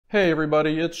Hey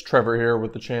everybody, it's Trevor here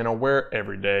with the channel where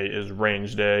every day is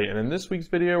range day, and in this week's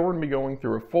video we're going to be going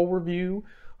through a full review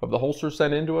of the holsters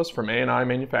sent in to us from A&I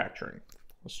Manufacturing.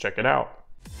 Let's check it out.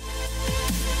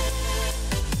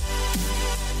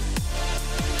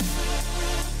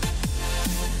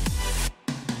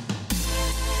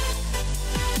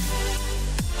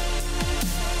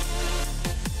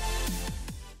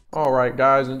 Alright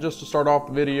guys, and just to start off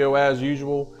the video as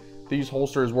usual, these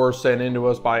holsters were sent in to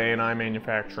us by A&I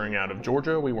Manufacturing out of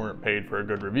Georgia. We weren't paid for a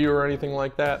good review or anything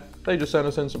like that. They just sent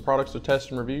us in some products to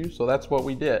test and review, so that's what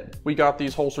we did. We got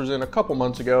these holsters in a couple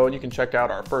months ago, and you can check out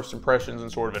our first impressions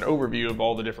and sort of an overview of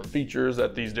all the different features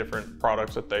that these different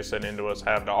products that they sent in to us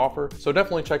have to offer. So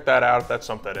definitely check that out if that's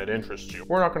something that interests you.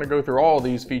 We're not going to go through all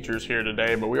these features here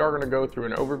today, but we are going to go through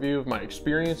an overview of my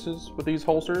experiences with these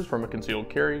holsters from a concealed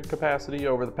carry capacity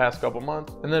over the past couple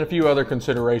months, and then a few other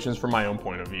considerations from my own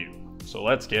point of view. So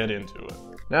let's get into it.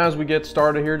 Now as we get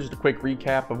started here, just a quick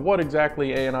recap of what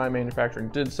exactly A&I Manufacturing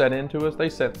did send into us. They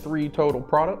sent 3 total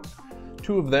products.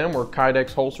 2 of them were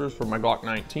kydex holsters for my Glock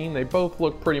 19. They both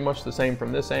look pretty much the same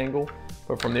from this angle,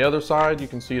 but from the other side you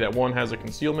can see that one has a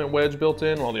concealment wedge built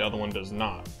in while the other one does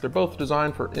not. They're both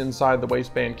designed for inside the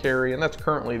waistband carry, and that's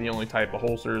currently the only type of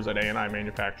holsters that A&I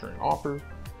Manufacturing offers.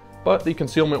 But the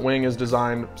concealment wing is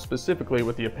designed specifically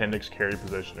with the appendix carry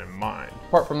position in mind.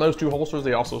 Apart from those 2 holsters,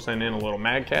 they also send in a little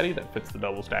mag caddy that fits the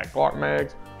double stack Glock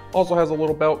mags, also has a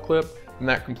little belt clip, and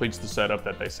that completes the setup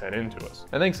that they sent into us.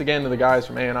 And thanks again to the guys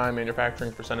from A&I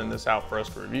Manufacturing for sending this out for us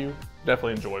to review.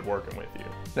 Definitely enjoyed working with you.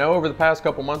 Now over the past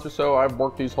couple months or so, I've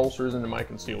worked these holsters into my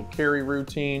concealed carry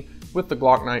routine with the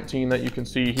Glock 19 that you can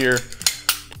see here.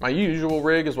 My usual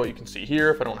rig is what you can see here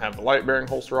if I don't have the light bearing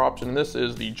holster option, and this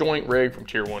is the joint rig from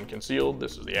Tier 1 Concealed.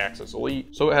 This is the Axis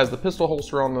Elite. So it has the pistol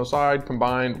holster on the side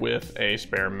combined with a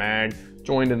spare mag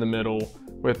joined in the middle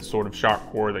with the sort of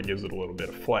shock core that gives it a little bit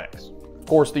of flex. Of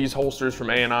course, these holsters from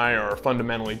A&I are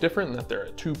fundamentally different in that they're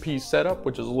a 2-piece setup,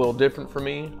 which is a little different for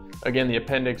me. Again, the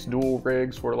appendix dual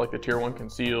rig, sort of like the Tier 1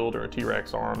 Concealed or a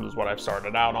T-Rex Arms is what I've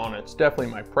started out on. It's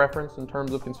definitely my preference in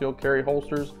terms of concealed carry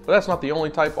holsters, but that's not the only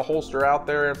type of holster out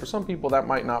there, and for some people that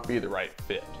might not be the right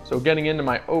fit. So getting into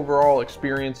my overall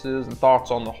experiences and thoughts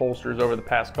on the holsters over the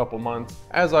past couple months,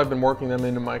 as I've been working them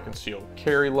into my concealed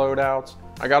carry loadouts,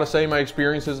 I gotta say my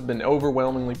experiences have been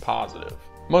overwhelmingly positive.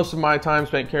 Most of my time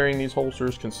spent carrying these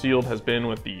holsters concealed has been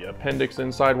with the appendix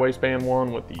inside waistband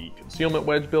one with the concealment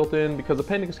wedge built in, because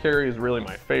appendix carry is really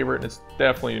my favorite, and it's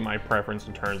definitely my preference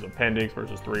in terms of appendix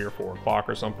versus 3 or 4 o'clock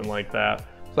or something like that.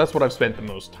 So that's what I've spent the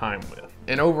most time with.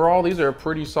 And overall, these are a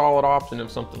pretty solid option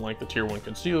if something like the Tier 1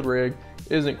 Concealed rig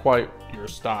isn't quite your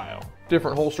style.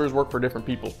 Different holsters work for different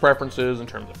people's preferences in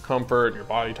terms of comfort and your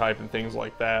body type and things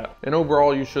like that. And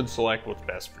overall, you should select what's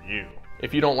best for you.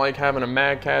 If you don't like having a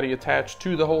mag caddy attached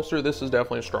to the holster, this is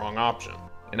definitely a strong option.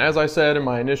 And as I said in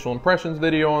my initial impressions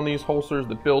video on these holsters,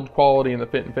 the build quality and the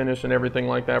fit and finish and everything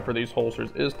like that for these holsters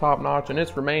is top notch, and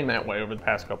it's remained that way over the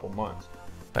past couple months.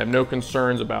 I have no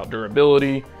concerns about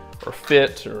durability or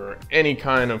fit or any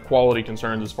kind of quality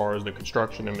concerns as far as the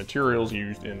construction and materials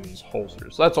used in these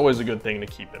holsters. So that's always a good thing to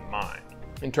keep in mind.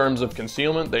 In terms of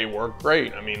concealment, they work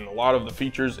great. I mean, a lot of the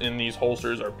features in these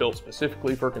holsters are built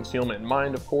specifically for concealment in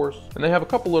mind, of course. And they have a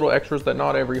couple little extras that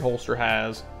not every holster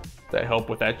has that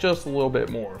help with that just a little bit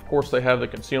more. Of course, they have the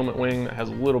concealment wing that has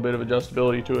a little bit of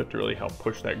adjustability to it to really help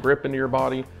push that grip into your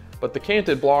body. But the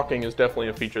canted blocking is definitely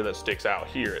a feature that sticks out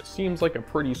here. It seems like a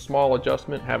pretty small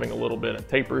adjustment, having a little bit of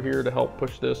taper here to help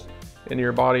push this into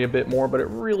your body a bit more, but it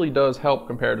really does help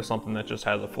compared to something that just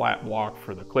has a flat block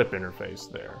for the clip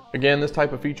interface there. Again, this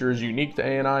type of feature is unique to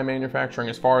A&I Manufacturing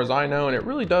as far as I know, and it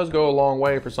really does go a long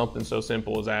way for something so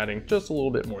simple as adding just a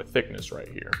little bit more thickness right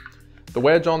here. The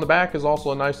wedge on the back is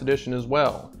also a nice addition as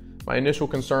well. My initial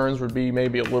concerns would be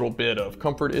maybe a little bit of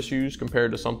comfort issues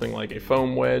compared to something like a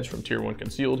foam wedge from Tier 1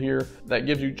 Concealed here. That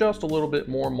gives you just a little bit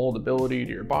more moldability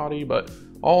to your body, but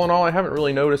all in all, I haven't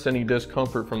really noticed any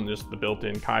discomfort from just the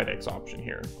built-in kydex option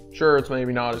here. Sure, it's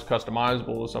maybe not as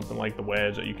customizable as something like the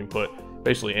wedge that you can put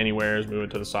basically anywhere, move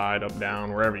it to the side, up,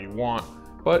 down, wherever you want,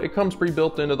 but it comes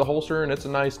pre-built into the holster and it's a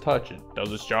nice touch. It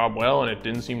does its job well, and it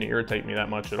didn't seem to irritate me that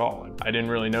much at all. I didn't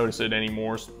really notice it any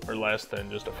more or less than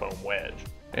just a foam wedge.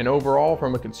 And overall,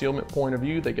 from a concealment point of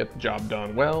view, they get the job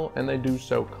done well, and they do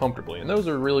so comfortably. And those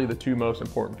are really the 2 most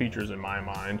important features in my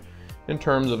mind in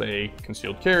terms of a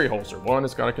concealed carry holster. 1,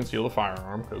 it's got to conceal the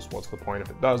firearm, because what's the point if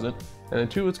it doesn't? And then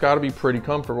 2, it's got to be pretty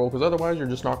comfortable, because otherwise you're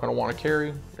just not going to want to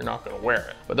carry, you're not going to wear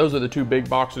it. But those are the 2 big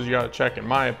boxes you got to check in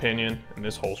my opinion, and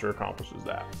this holster accomplishes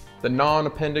that. The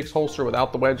non-appendix holster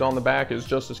without the wedge on the back is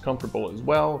just as comfortable as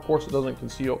well. Of course, it doesn't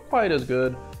conceal quite as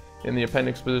good in the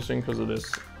appendix position because of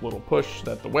this little push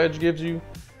that the wedge gives you,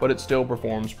 but it still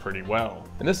performs pretty well.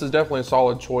 And this is definitely a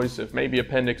solid choice if maybe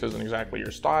appendix isn't exactly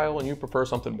your style and you prefer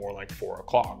something more like 4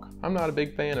 o'clock. I'm not a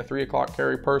big fan of 3 o'clock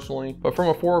carry personally, but from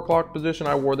a 4 o'clock position,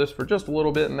 I wore this for just a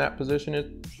little bit in that position.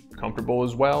 It's comfortable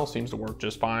as well, seems to work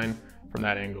just fine from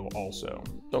that angle also.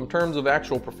 So in terms of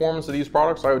actual performance of these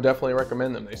products, I would definitely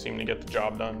recommend them. They seem to get the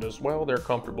job done as well. They're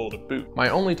comfortable to boot. My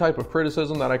only type of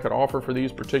criticism that I could offer for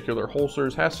these particular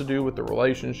holsters has to do with the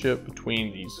relationship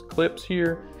between these clips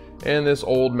here and this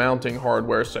old mounting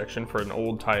hardware section for an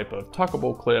old type of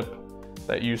tuckable clip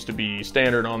that used to be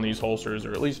standard on these holsters,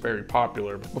 or at least very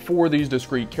popular, before these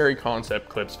discrete carry concept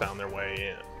clips found their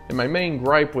way in. And my main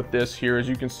gripe with this here is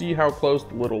you can see how close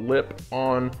the little lip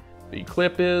on the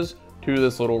clip is to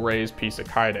this little raised piece of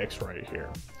kydex right here.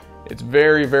 It's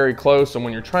very, very close, and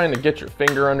when you're trying to get your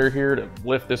finger under here to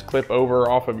lift this clip over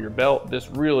off of your belt, this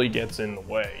really gets in the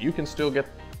way. You can still get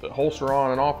the holster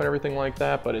on and off and everything like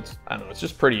that, but it's, I don't know, it's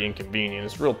just pretty inconvenient.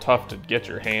 It's real tough to get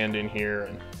your hand in here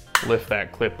and lift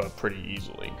that clip up pretty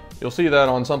easily. You'll see that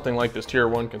on something like this Tier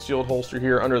 1 concealed holster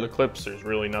here. Under the clips, there's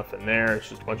really nothing there. It's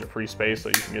just a bunch of free space so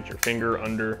you can get your finger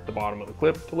under the bottom of the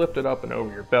clip to lift it up and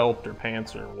over your belt or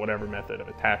pants or whatever method of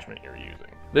attachment you're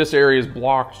using. This area is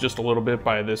blocked just a little bit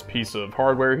by this piece of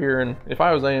hardware here, and if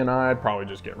I was A&I, I'd probably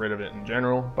just get rid of it in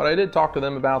general. But I did talk to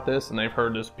them about this, and they've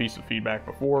heard this piece of feedback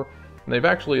before, and they've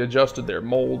actually adjusted their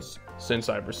molds since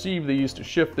I've received these to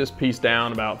shift this piece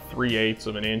down about 3/8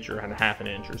 of an inch or ½ an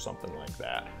inch or something like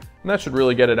that. And that should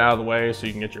really get it out of the way so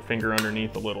you can get your finger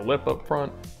underneath the little lip up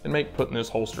front and make putting this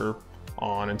holster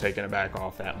on and taking it back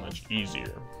off that much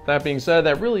easier. That being said,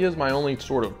 that really is my only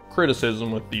sort of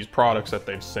criticism with these products that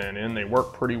they've sent in. They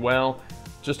work pretty well,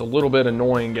 just a little bit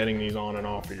annoying getting these on and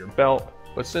off of your belt.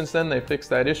 But since then, they fixed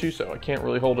that issue, so I can't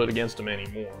really hold it against them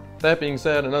anymore. That being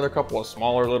said, another couple of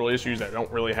smaller little issues that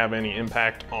don't really have any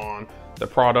impact on the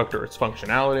product or its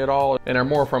functionality at all, and are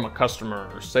more from a customer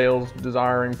or sales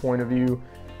desiring point of view.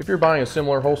 If you're buying a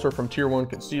similar holster from Tier 1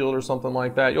 Concealed or something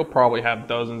like that, you'll probably have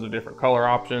dozens of different color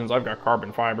options. I've got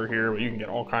carbon fiber here, but you can get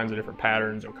all kinds of different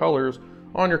patterns and colors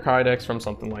on your kydex from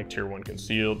something like Tier 1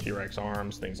 Concealed, T-Rex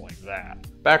arms, things like that.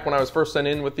 Back when I was first sent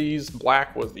in with these,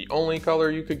 black was the only color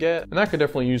you could get, and that could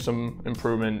definitely use some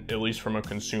improvement, at least from a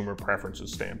consumer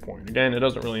preferences standpoint. Again, it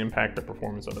doesn't really impact the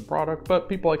performance of the product, but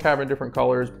people like having different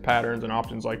colors, patterns, and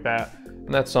options like that,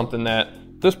 and that's something that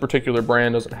this particular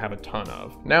brand doesn't have a ton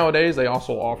of. Nowadays, they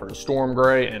also offer a storm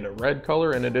gray and a red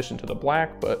color in addition to the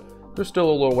black, but there's still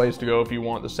a little ways to go if you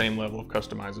want the same level of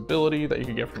customizability that you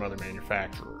can get from other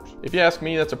manufacturers. If you ask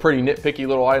me, that's a pretty nitpicky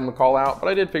little item to call out, but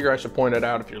I did figure I should point it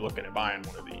out if you're looking at buying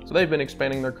one of these. So they've been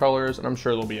expanding their colors, and I'm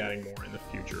sure they'll be adding more in the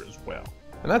future as well.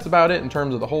 And that's about it in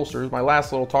terms of the holsters. My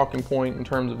last little talking point in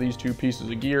terms of these two pieces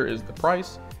of gear is the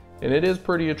price. And it is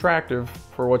pretty attractive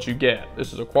for what you get.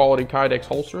 This is a quality kydex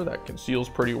holster that conceals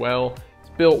pretty well,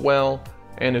 it's built well,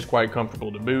 and is quite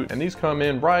comfortable to boot. And these come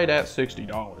in right at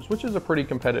 $60, which is a pretty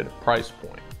competitive price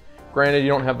point. Granted, you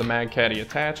don't have the mag caddy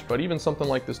attached, but even something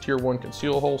like this Tier 1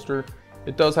 Conceal holster,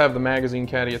 it does have the magazine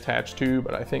caddy attached too,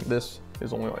 but I think this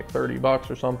is only like 30 bucks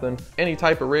or something. Any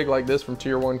type of rig like this from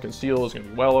Tier 1 Conceal is gonna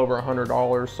be well over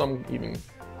 $100, some even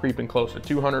creeping close to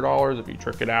 $200 if you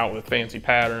trick it out with fancy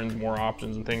patterns, more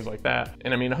options and things like that.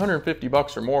 And I mean, 150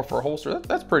 bucks or more for a holster,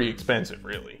 that's pretty expensive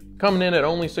really. Coming in at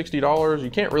only $60, you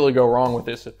can't really go wrong with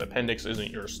this if appendix isn't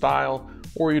your style,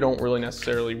 or you don't really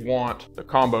necessarily want the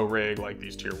combo rig like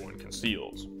these Tier 1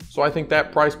 Conceals. So I think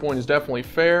that price point is definitely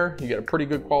fair. You get a pretty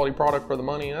good quality product for the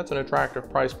money, and that's an attractive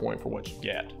price point for what you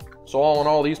get. So all in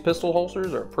all, these pistol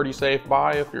holsters are a pretty safe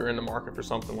buy if you're in the market for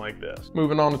something like this.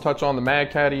 Moving on to touch on the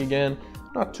mag caddy again.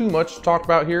 Not too much to talk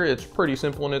about here. It's pretty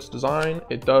simple in its design.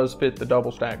 It does fit the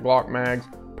double stack Glock mags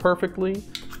perfectly.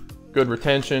 Good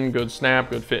retention, good snap,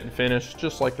 good fit and finish,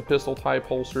 just like the pistol type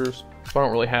holsters. So I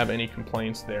don't really have any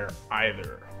complaints there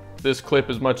either. This clip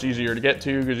is much easier to get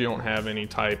to because you don't have any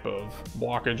type of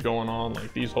blockage going on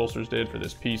like these holsters did for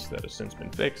this piece that has since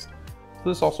been fixed. So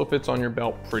this also fits on your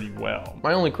belt pretty well.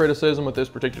 My only criticism with this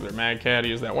particular mag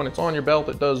caddy is that when it's on your belt,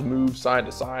 it does move side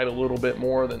to side a little bit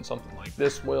more than something like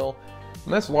this will.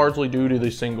 And that's largely due to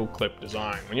the single clip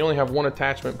design. When you only have one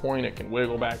attachment point, it can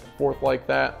wiggle back and forth like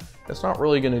that. It's not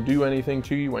really going to do anything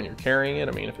to you when you're carrying it.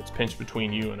 I mean, if it's pinched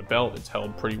between you and a belt, it's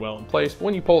held pretty well in place. But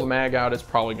when you pull the mag out, it's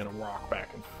probably going to rock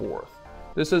back and forth.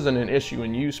 This isn't an issue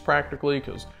in use practically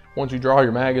because once you draw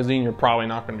your magazine, you're probably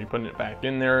not going to be putting it back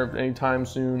in there anytime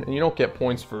soon. And you don't get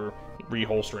points for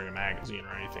reholstering a magazine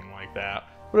or anything like that.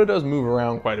 But it does move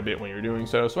around quite a bit when you're doing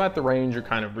so. So at the range, you're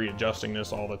kind of readjusting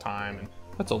this all the time. And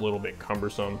that's a little bit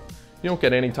cumbersome. You don't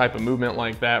get any type of movement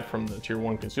like that from the Tier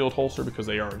 1 concealed holster because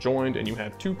they are joined and you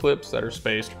have two clips that are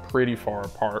spaced pretty far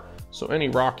apart. So any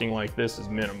rocking like this is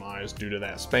minimized due to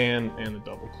that span and the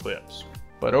double clips.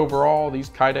 But overall, these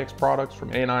kydex products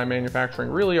from A&I Manufacturing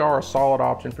really are a solid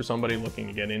option for somebody looking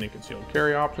to get into concealed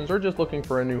carry options or just looking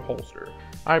for a new holster.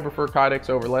 I prefer kydex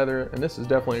over leather, and this is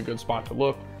definitely a good spot to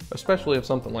look, especially if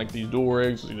something like these dual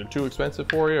rigs is either too expensive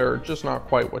for you or just not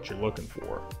quite what you're looking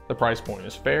for. The price point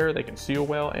is fair, they can seal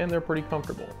well, and they're pretty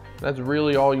comfortable. That's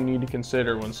really all you need to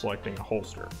consider when selecting a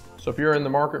holster. So if you're in the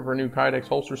market for a new kydex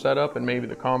holster setup and maybe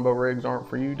the combo rigs aren't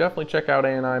for you, definitely check out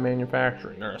A&I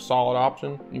Manufacturing. They're a solid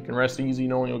option. You can rest easy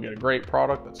knowing you'll get a great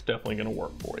product that's definitely going to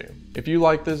work for you. If you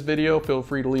like this video, feel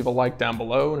free to leave a like down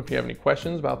below, and if you have any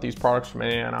questions about these products from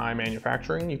A&I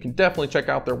Manufacturing, you can definitely check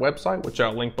out their website, which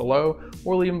I'll link below,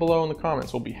 or leave them below in the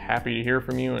comments. We'll be happy to hear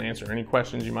from you and answer any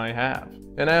questions you might have.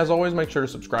 And as always, make sure to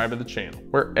subscribe to the channel,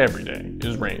 where every day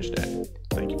is range day.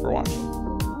 Thank you for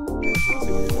watching.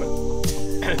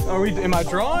 Am I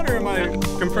drawn or am I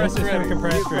compressed ready?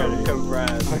 Compressed ready.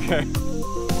 Okay.